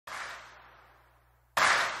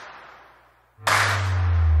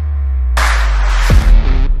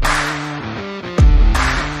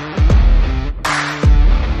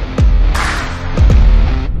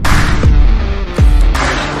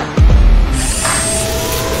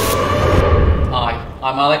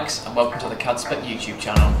I'm Alex and welcome to the CAD Spec YouTube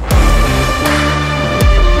channel.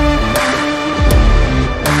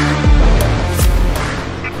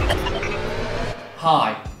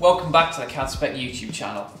 Hi, welcome back to the CAD Spec YouTube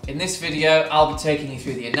channel. In this video, I'll be taking you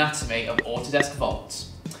through the anatomy of Autodesk Vault.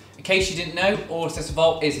 In case you didn't know, Autodesk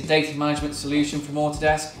Vault is a data management solution from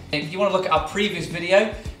Autodesk. If you want to look at our previous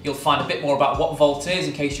video, you'll find a bit more about what Vault is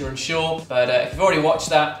in case you're unsure. But if you've already watched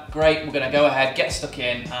that, great, we're going to go ahead, get stuck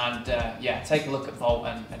in and yeah, take a look at Vault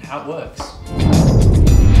and how it works.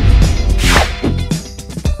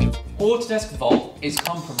 Autodesk Vault is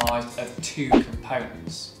comprised of two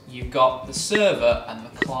components. You've got the server and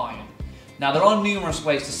the client. Now there are numerous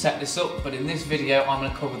ways to set this up, but in this video I'm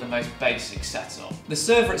going to cover the most basic setup. The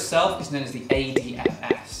server itself is known as the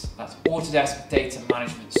ADMS, that's Autodesk Data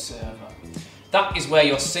Management Server. That is where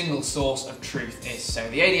your single source of truth is. So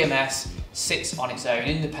the ADMS sits on its own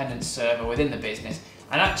independent server within the business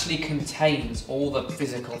and actually contains all the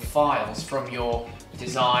physical files from your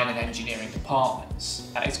design and engineering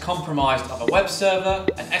departments. It's comprised of a web server,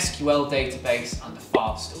 an SQL database and a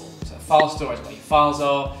file store. So the file store is where your files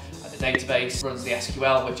are, the database runs the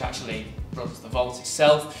SQL which actually runs the Vault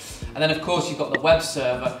itself, and then of course you've got the web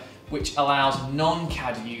server which allows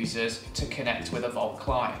non-CAD users to connect with a Vault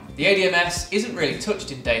client. The ADMS isn't really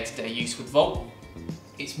touched in day-to-day use with Vault.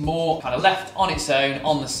 It's more kind of left on its own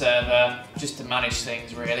on the server just to manage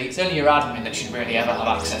things really. It's only your admin that should really ever have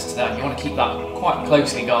access to that. You want to keep that quite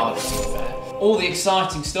closely guarded, to be fair. All the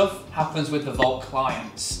exciting stuff happens with the Vault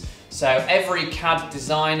clients. So every CAD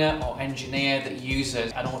designer or engineer that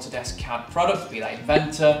uses an Autodesk CAD product, be that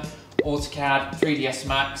Inventor, AutoCAD, 3ds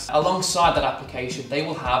Max, alongside that application they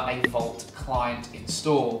will have a Vault client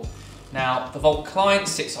installed. Now the Vault client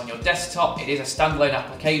sits on your desktop, it is a standalone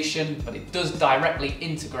application, but it does directly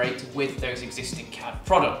integrate with those existing CAD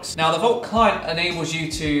products. Now the Vault client enables you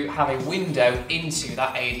to have a window into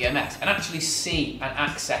that ADMS and actually see and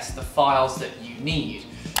access the files that you need.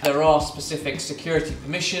 There are specific security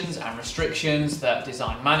permissions and restrictions that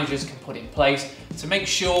design managers can put in place to make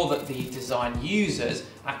sure that the design users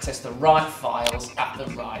access the right files at the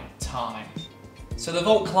right time. So the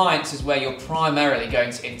Vault clients is where you're primarily going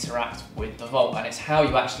to interact with the Vault, and it's how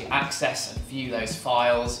you actually access and view those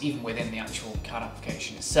files even within the actual CAD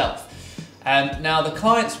application itself. Now the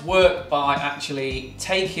clients work by actually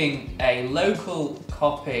taking a local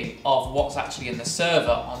copy of what's actually in the server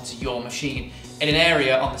onto your machine in an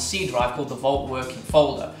area on the C drive called the Vault working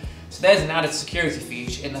folder. So there's an added security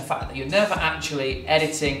feature in the fact that you're never actually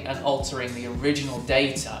editing and altering the original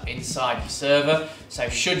data inside your server. So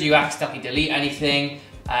should you accidentally delete anything,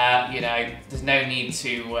 you know, there's no need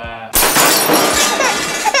to...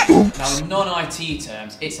 Now in non-IT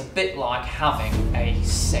terms, it's a bit like having a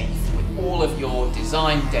safe with all of your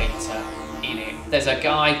design data in it. There's a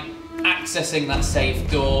guy accessing that safe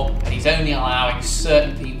door and he's only allowing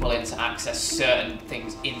certain people in to access certain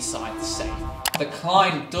things inside the safe. The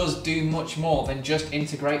client does do much more than just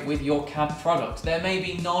integrate with your CAD product. There may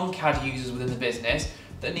be non-CAD users within the business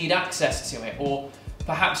that need access to it, or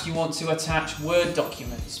perhaps you want to attach Word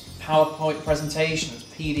documents, PowerPoint presentations,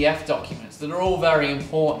 PDF documents that are all very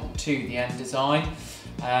important to the end design.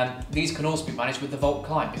 These can also be managed with the Vault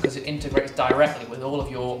client because it integrates directly with all of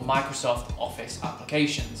your Microsoft Office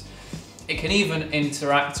applications. It can even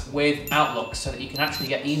interact with Outlook so that you can actually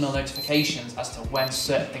get email notifications as to when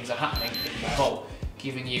certain things are happening in your Vault,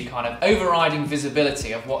 giving you kind of overriding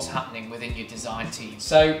visibility of what's happening within your design team.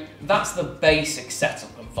 So that's the basic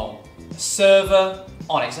setup of Vault. A server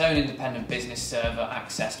on its own independent business server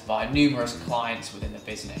accessed by numerous clients within the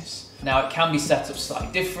business. Now it can be set up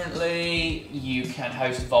slightly differently. You can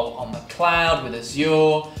host Vault on the cloud with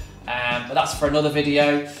Azure, but that's for another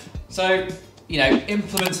video. So, you know,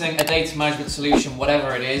 implementing a data management solution,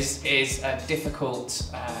 whatever it is a difficult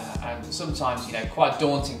and sometimes, you know, quite a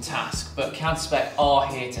daunting task, but CAD Spec are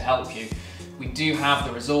here to help you. We do have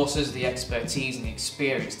the resources, the expertise and the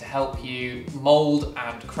experience to help you mould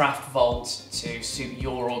and craft Vault to suit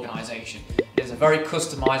your organisation. It is a very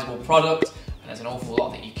customisable product and there's an awful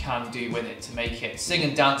lot that you can do with it to make it sing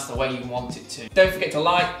and dance the way you want it to. Don't forget to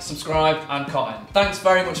like, subscribe and comment. Thanks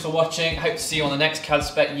very much for watching. Hope to see you on the next CAD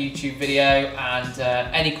Spec YouTube video, and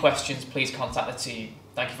any questions please contact the team.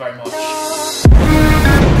 Thank you very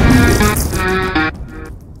much.